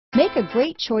Make a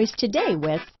great choice today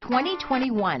with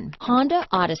 2021 Honda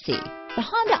Odyssey. The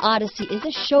Honda Odyssey is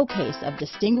a showcase of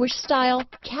distinguished style,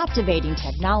 captivating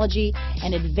technology,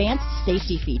 and advanced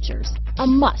safety features. A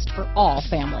must for all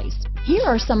families. Here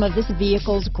are some of this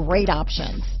vehicle's great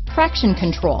options: traction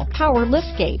control, power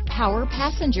liftgate, power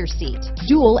passenger seat,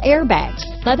 dual airbags,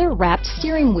 leather-wrapped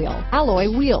steering wheel, alloy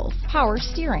wheels, power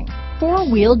steering,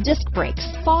 four-wheel disc brakes,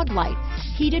 fog lights,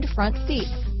 heated front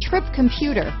seats, trip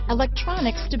computer,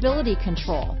 electronic stability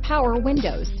control, power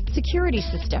windows, security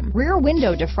system, rear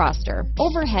window defroster,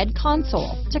 overhead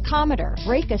console, tachometer,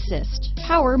 brake assist,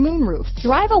 power moonroof.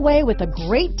 Drive away with a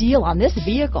great deal on this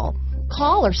vehicle.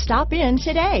 Call or stop in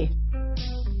today.